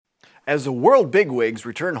As the world bigwigs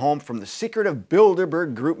return home from the secretive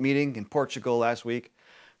Bilderberg Group meeting in Portugal last week,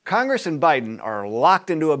 Congress and Biden are locked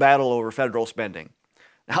into a battle over federal spending.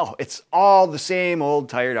 Now, it's all the same old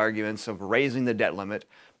tired arguments of raising the debt limit,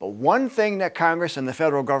 but one thing that Congress and the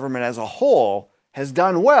federal government as a whole has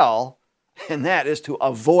done well, and that is to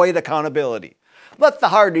avoid accountability. Let the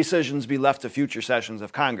hard decisions be left to future sessions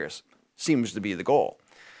of Congress, seems to be the goal.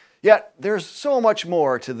 Yet, there's so much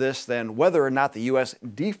more to this than whether or not the U.S.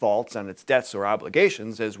 defaults on its debts or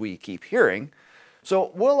obligations, as we keep hearing.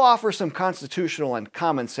 So we'll offer some constitutional and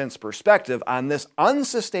common sense perspective on this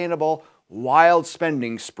unsustainable, wild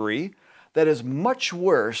spending spree that is much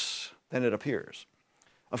worse than it appears.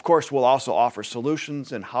 Of course, we'll also offer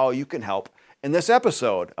solutions and how you can help in this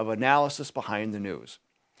episode of Analysis Behind the News.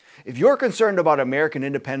 If you're concerned about American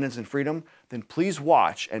independence and freedom, then please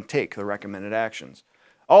watch and take the recommended actions.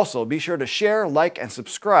 Also, be sure to share, like, and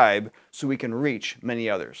subscribe so we can reach many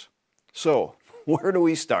others. So, where do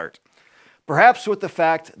we start? Perhaps with the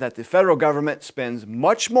fact that the federal government spends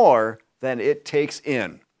much more than it takes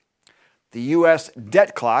in. The U.S.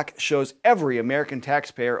 debt clock shows every American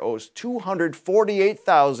taxpayer owes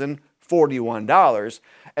 $248,041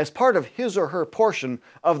 as part of his or her portion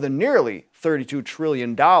of the nearly $32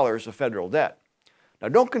 trillion of federal debt. Now,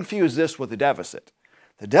 don't confuse this with the deficit.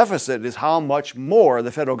 The deficit is how much more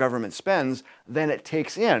the federal government spends than it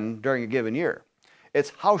takes in during a given year.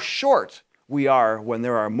 It's how short we are when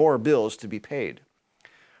there are more bills to be paid.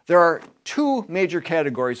 There are two major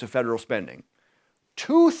categories of federal spending.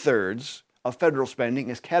 2/3 of federal spending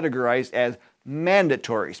is categorized as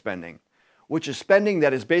mandatory spending, which is spending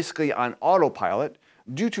that is basically on autopilot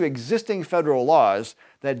due to existing federal laws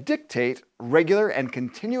that dictate regular and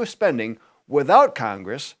continuous spending without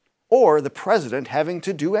Congress or the president having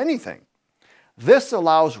to do anything. This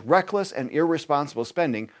allows reckless and irresponsible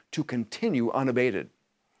spending to continue unabated.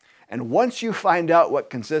 And once you find out what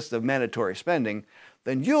consists of mandatory spending,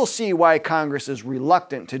 then you'll see why Congress is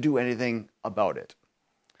reluctant to do anything about it.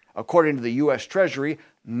 According to the U.S. Treasury,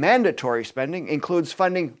 mandatory spending includes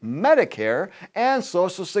funding Medicare and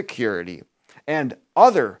Social Security and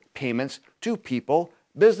other payments to people,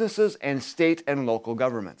 businesses, and state and local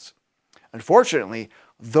governments. Unfortunately,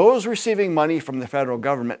 those receiving money from the federal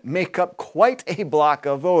government make up quite a block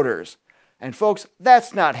of voters. And folks,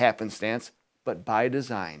 that's not happenstance, but by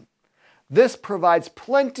design. This provides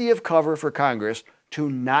plenty of cover for Congress to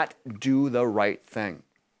not do the right thing.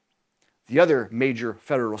 The other major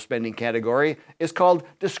federal spending category is called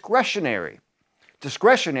discretionary.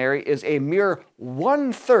 Discretionary is a mere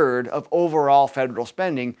 1/3 of overall federal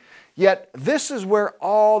spending, yet this is where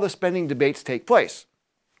all the spending debates take place,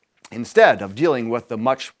 instead of dealing with the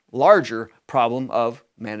much larger problem of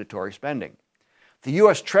mandatory spending. The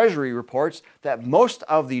U.S. Treasury reports that most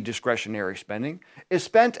of the discretionary spending is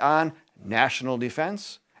spent on national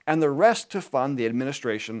defense and the rest to fund the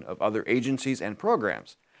administration of other agencies and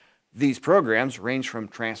programs. These programs range from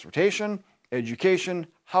transportation, education,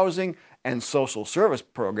 housing, and social service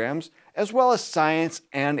programs, as well as science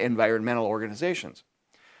and environmental organizations.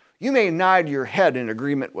 You may nod your head in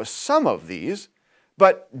agreement with some of these,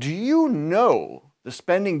 but do you know the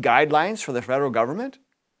spending guidelines for the federal government?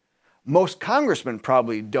 Most congressmen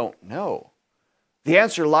probably don't know. The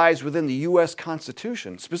answer lies within the U.S.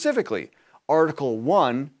 Constitution, specifically Article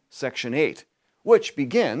 1, Section 8, which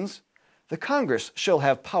begins, "The Congress shall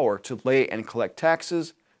have power to lay and collect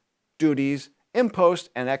taxes, duties, imposts,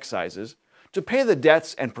 and excises, to pay the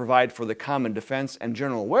debts and provide for the common defense and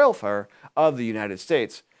general welfare of the United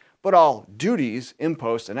States, but all duties,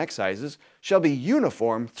 imposts, and excises shall be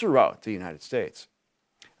uniform throughout the United States."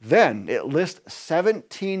 Then it lists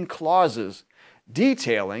 17 clauses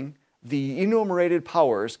detailing the enumerated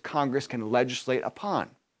powers Congress can legislate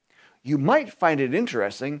upon. You might find it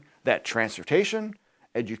interesting that transportation,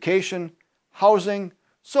 education, housing,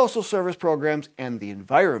 social service programs, and the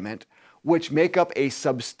environment, which make up a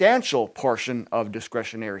substantial portion of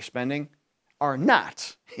discretionary spending, are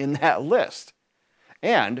not in that list.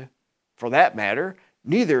 And, for that matter,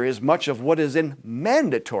 neither is much of what is in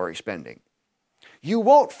mandatory spending. You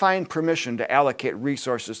won't find permission to allocate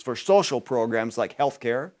resources for social programs like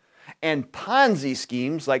healthcare and Ponzi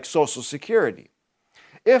schemes like Social Security.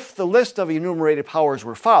 If the list of enumerated powers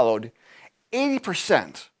were followed,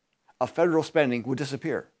 80% of federal spending would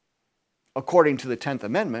disappear. According to the 10th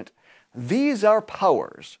Amendment, these are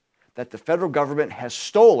powers that the federal government has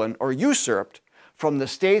stolen or usurped from the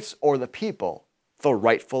states or the people, the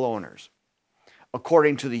rightful owners.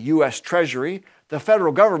 According to the U.S. Treasury, the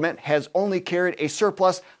federal government has only carried a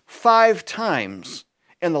surplus 5 times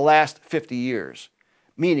in the last 50 years,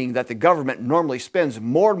 meaning that the government normally spends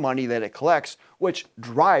more money than it collects, which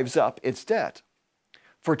drives up its debt.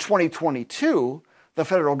 For 2022, the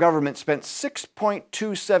federal government spent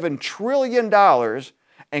 $6.27 trillion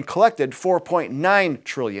and collected $4.9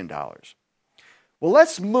 trillion. Well,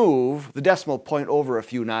 let's move the decimal point over a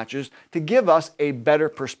few notches to give us a better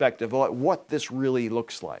perspective on what this really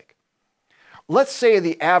looks like. Let's say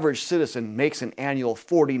the average citizen makes an annual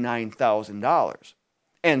 $49,000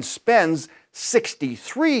 and spends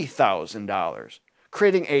 $63,000,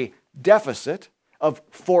 creating a deficit of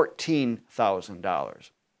 $14,000.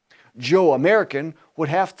 Joe American would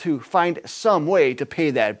have to find some way to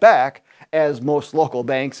pay that back, as most local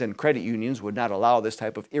banks and credit unions would not allow this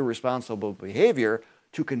type of irresponsible behavior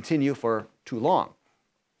to continue for too long.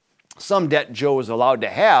 Some debt Joe is allowed to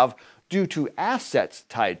have due to assets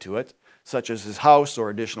tied to it, such as his house or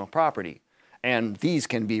additional property, and these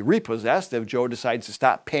can be repossessed if Joe decides to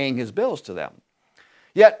stop paying his bills to them.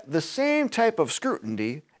 Yet the same type of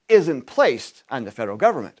scrutiny isn't placed on the federal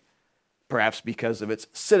government, perhaps because of its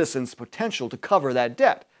citizens' potential to cover that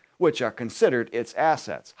debt, which are considered its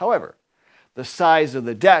assets. However, the size of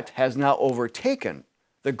the debt has now overtaken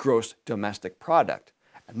the gross domestic product,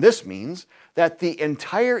 and this means that the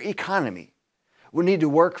entire economy would need to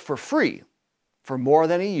work for free for more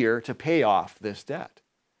than a year to pay off this debt.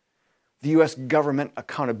 The U.S. Government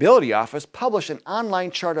Accountability Office published an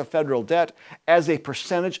online chart of federal debt as a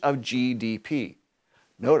percentage of GDP.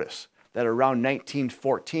 Notice that around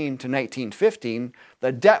 1914 to 1915,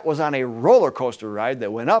 the debt was on a roller coaster ride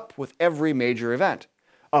that went up with every major event,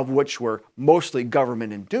 of which were mostly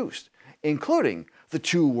government-induced, including the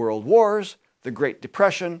two world wars, the Great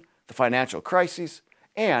Depression, the financial crises,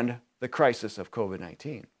 and the crisis of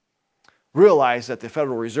COVID-19. Realize that the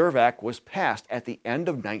Federal Reserve Act was passed at the end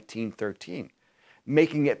of 1913,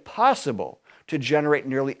 making it possible to generate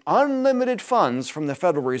nearly unlimited funds from the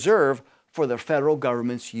Federal Reserve for the federal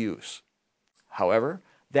government's use. However,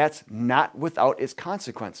 that's not without its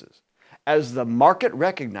consequences, as the market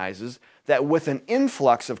recognizes that with an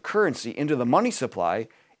influx of currency into the money supply,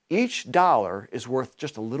 each dollar is worth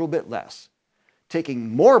just a little bit less,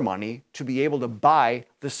 taking more money to be able to buy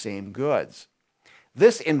the same goods.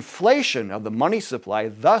 This inflation of the money supply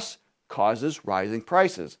thus causes rising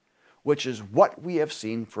prices, which is what we have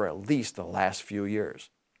seen for at least the last few years.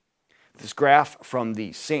 This graph from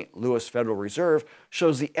the St. Louis Federal Reserve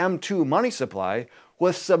shows the M2 money supply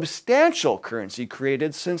with substantial currency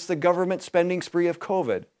created since the government spending spree of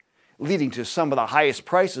COVID, leading to some of the highest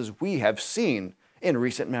prices we have seen in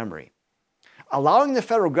recent memory. Allowing the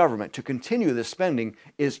federal government to continue this spending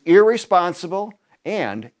is irresponsible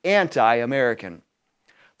and anti-American.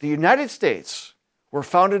 The United States were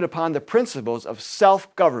founded upon the principles of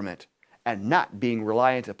self-government and not being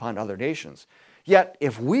reliant upon other nations. Yet,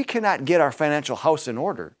 if we cannot get our financial house in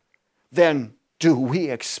order, then do we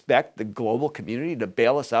expect the global community to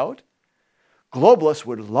bail us out? Globalists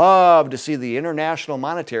would love to see the International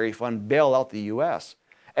Monetary Fund bail out the U.S.,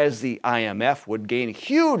 as the IMF would gain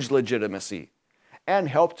huge legitimacy and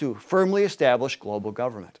help to firmly establish global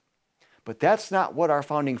government. But that's not what our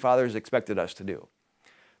Founding Fathers expected us to do.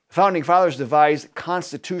 The Founding Fathers devised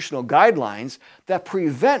constitutional guidelines that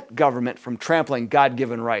prevent government from trampling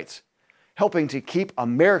God-given rights, helping to keep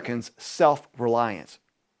Americans self-reliant.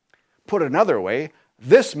 Put another way,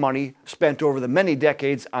 this money spent over the many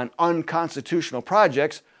decades on unconstitutional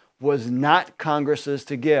projects was not Congress's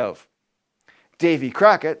to give. Davy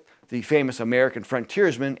Crockett, the famous American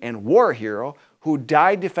frontiersman and war hero who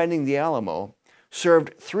died defending the Alamo,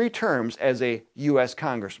 served 3 terms as a U.S.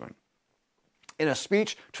 congressman. In a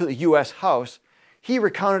speech to the U.S. House, he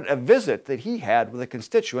recounted a visit that he had with a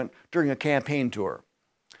constituent during a campaign tour.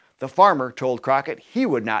 The farmer told Crockett he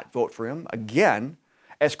would not vote for him again,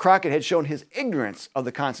 as Crockett had shown his ignorance of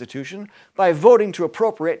the Constitution by voting to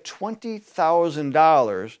appropriate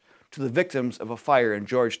 $20,000 to the victims of a fire in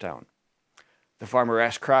Georgetown. The farmer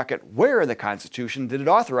asked Crockett where in the Constitution did it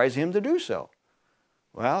authorize him to do so.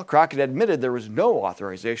 Well, Crockett admitted there was no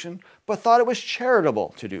authorization, but thought it was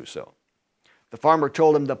charitable to do so. The farmer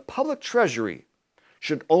told him the public treasury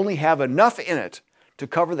should only have enough in it to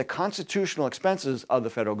cover the constitutional expenses of the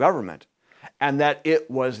federal government, and that it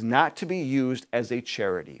was not to be used as a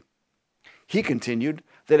charity. He continued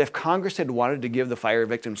that if Congress had wanted to give the fire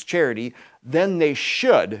victims charity, then they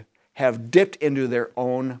should have dipped into their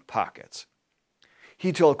own pockets.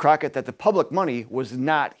 He told Crockett that the public money was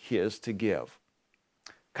not his to give.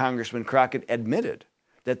 Congressman Crockett admitted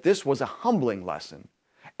that this was a humbling lesson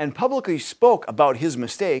and publicly spoke about his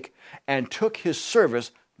mistake and took his service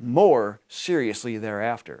more seriously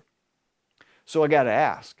thereafter. So I got to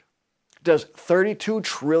ask, does $32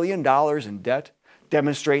 trillion in debt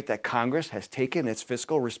demonstrate that Congress has taken its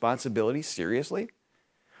fiscal responsibility seriously?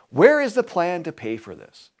 Where is the plan to pay for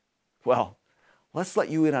this? Well, let's let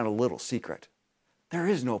you in on a little secret. There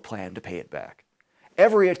is no plan to pay it back.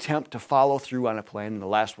 Every attempt to follow through on a plan in the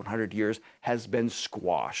last 100 years has been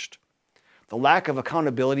squashed. The lack of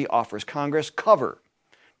accountability offers Congress cover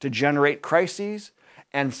to generate crises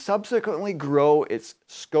and subsequently grow its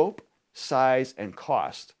scope, size, and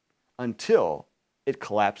cost until it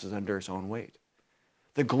collapses under its own weight.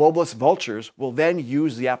 The globalist vultures will then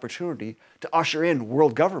use the opportunity to usher in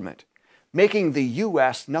world government, making the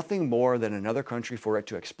U.S. nothing more than another country for it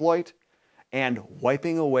to exploit and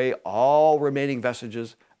wiping away all remaining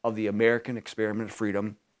vestiges of the American experiment of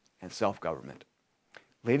freedom and self-government.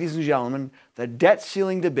 Ladies and gentlemen, the debt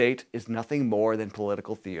ceiling debate is nothing more than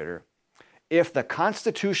political theater. If the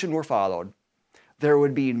Constitution were followed, there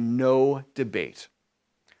would be no debate.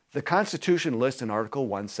 The Constitution lists in Article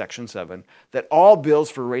 1, Section 7, that all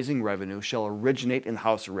bills for raising revenue shall originate in the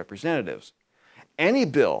House of Representatives. Any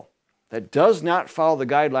bill that does not follow the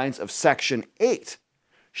guidelines of Section 8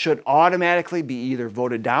 should automatically be either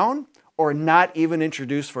voted down or not even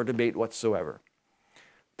introduced for debate whatsoever.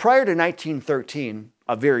 Prior to 1913,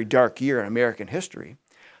 a very dark year in American history,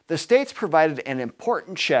 the states provided an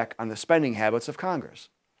important check on the spending habits of Congress.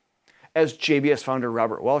 As JBS founder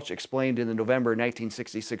Robert Welch explained in the November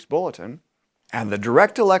 1966 bulletin, and the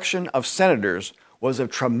direct election of senators was of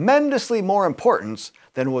tremendously more importance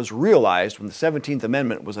than was realized when the 17th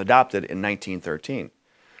Amendment was adopted in 1913.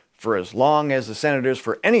 For as long as the senators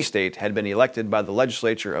for any state had been elected by the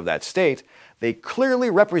legislature of that state, they clearly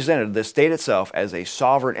represented the state itself as a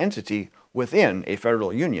sovereign entity within a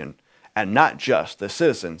federal union, and not just the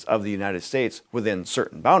citizens of the United States within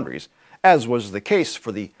certain boundaries, as was the case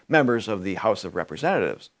for the members of the House of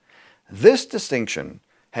Representatives. This distinction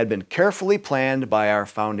had been carefully planned by our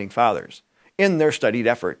founding fathers in their studied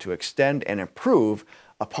effort to extend and improve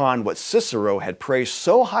upon what Cicero had praised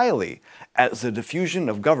so highly as the diffusion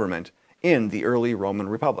of government in the early Roman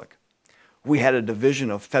Republic. We had a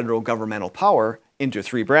division of federal governmental power into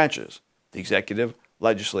three branches: the executive,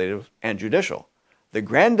 legislative, and judicial. The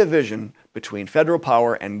grand division between federal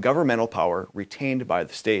power and governmental power retained by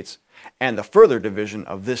the states, and the further division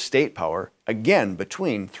of this state power, again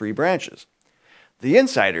between three branches. The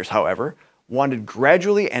insiders, however, wanted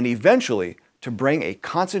gradually and eventually to bring a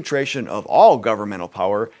concentration of all governmental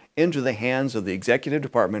power into the hands of the executive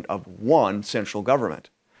department of one central government.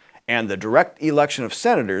 And the direct election of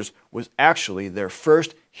senators was actually their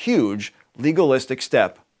first huge legalistic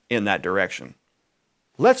step in that direction.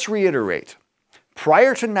 Let's reiterate.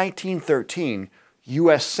 Prior to 1913,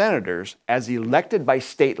 U.S. senators, as elected by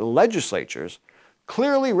state legislatures,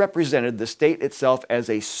 clearly represented the state itself as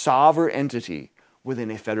a sovereign entity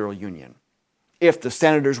within a federal union. If the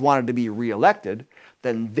senators wanted to be reelected,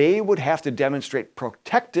 then they would have to demonstrate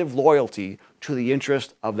protective loyalty to the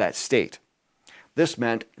interest of that state. This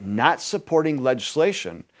meant not supporting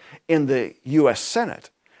legislation in the U.S. Senate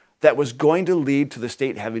that was going to lead to the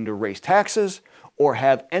state having to raise taxes or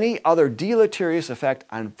have any other deleterious effect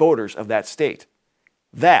on voters of that state.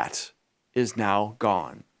 That is now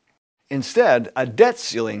gone. Instead, a debt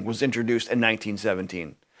ceiling was introduced in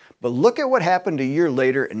 1917. But look at what happened a year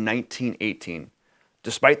later in 1918.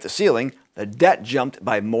 Despite the ceiling, the debt jumped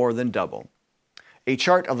by more than double. A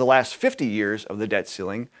chart of the last 50 years of the debt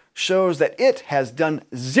ceiling shows that it has done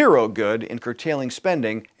zero good in curtailing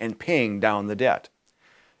spending and paying down the debt.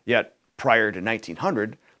 Yet, prior to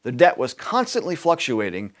 1900, the debt was constantly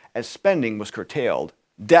fluctuating as spending was curtailed.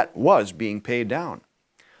 Debt was being paid down.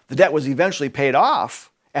 The debt was eventually paid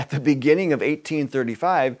off at the beginning of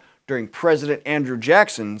 1835 during President Andrew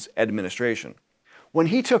Jackson's administration. When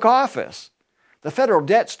he took office, the federal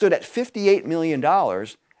debt stood at $58 million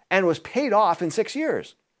and was paid off in 6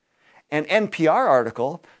 years. An NPR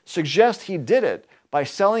article suggests he did it by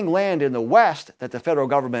selling land in the West that the federal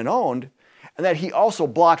government owned, and that he also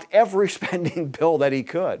blocked every spending bill that he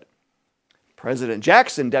could. President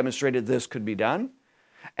Jackson demonstrated this could be done,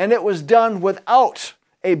 and it was done without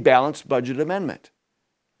a balanced budget amendment.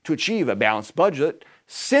 To achieve a balanced budget,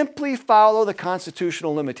 simply follow the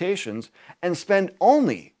constitutional limitations and spend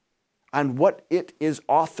only on what it is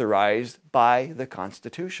authorized by the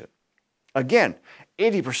Constitution. Again,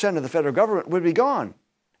 80% of the federal government would be gone,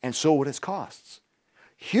 and so would its costs.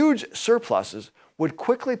 Huge surpluses would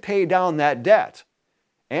quickly pay down that debt,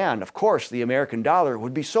 and of course the American dollar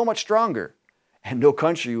would be so much stronger, and no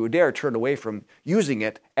country would dare turn away from using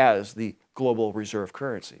it as the global reserve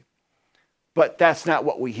currency. But that's not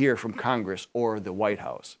what we hear from Congress or the White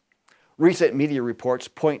House. Recent media reports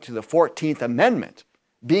point to the 14th Amendment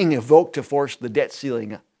being evoked to force the debt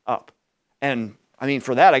ceiling up. And I mean,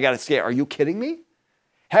 for that, I got to say, are you kidding me?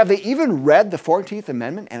 Have they even read the 14th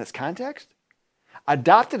Amendment and its context?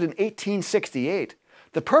 Adopted in 1868,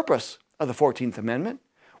 the purpose of the 14th Amendment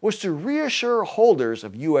was to reassure holders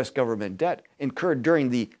of U.S. government debt incurred during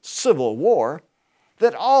the Civil War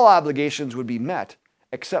that all obligations would be met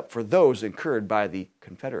except for those incurred by the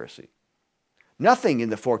Confederacy. Nothing in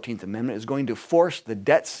the 14th Amendment is going to force the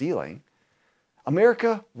debt ceiling.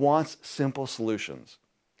 America wants simple solutions.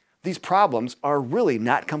 These problems are really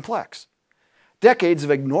not complex. Decades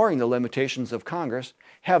of ignoring the limitations of Congress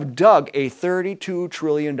have dug a $32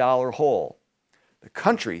 trillion hole. The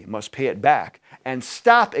country must pay it back and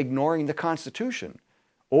stop ignoring the Constitution,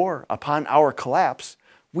 or upon our collapse,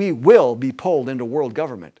 we will be pulled into world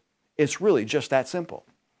government. It's really just that simple.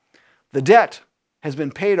 The debt has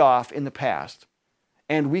been paid off in the past,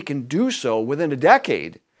 and we can do so within a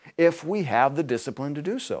decade if we have the discipline to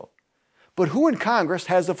do so. But who in Congress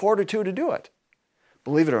has the fortitude to do it?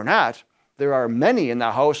 Believe it or not, there are many in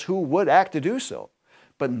the House who would act to do so,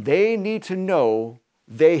 but they need to know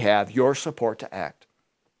they have your support to act.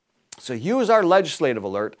 So use our legislative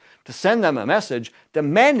alert to send them a message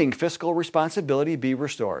demanding fiscal responsibility be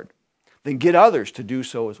restored. Then get others to do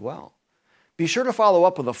so as well. Be sure to follow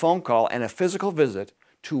up with a phone call and a physical visit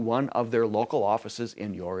to one of their local offices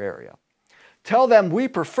in your area. Tell them we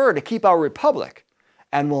prefer to keep our republic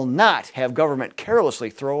and will not have government carelessly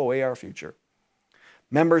throw away our future.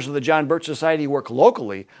 Members of the John Birch Society work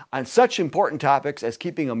locally on such important topics as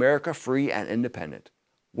keeping America free and independent.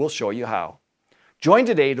 We'll show you how. Join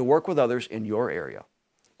today to work with others in your area.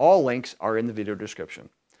 All links are in the video description.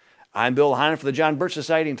 I'm Bill Hahn for the John Birch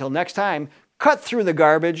Society. Until next time, cut through the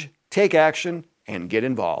garbage, take action, and get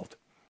involved.